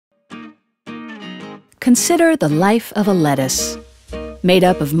Consider the life of a lettuce. Made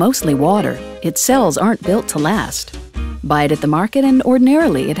up of mostly water, its cells aren't built to last. Buy it at the market and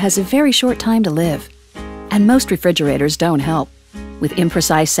ordinarily it has a very short time to live. And most refrigerators don't help, with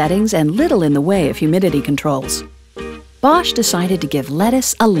imprecise settings and little in the way of humidity controls. Bosch decided to give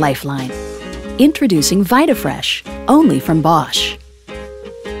lettuce a lifeline. Introducing VitaFresh, only from Bosch.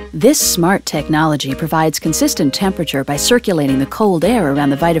 This smart technology provides consistent temperature by circulating the cold air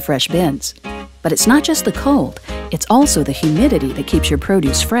around the VitaFresh bins. But it's not just the cold, it's also the humidity that keeps your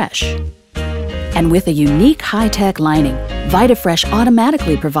produce fresh. And with a unique high-tech lining, VitaFresh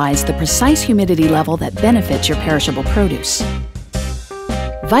automatically provides the precise humidity level that benefits your perishable produce.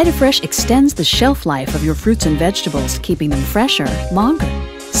 VitaFresh extends the shelf life of your fruits and vegetables, keeping them fresher longer.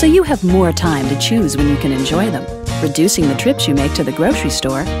 So you have more time to choose when you can enjoy them, reducing the trips you make to the grocery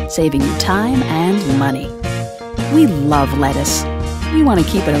store, saving you time and money. We love lettuce. We want to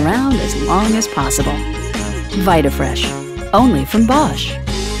keep it around as long as possible. VitaFresh, only from Bosch.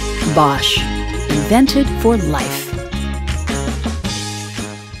 Bosch, invented for life.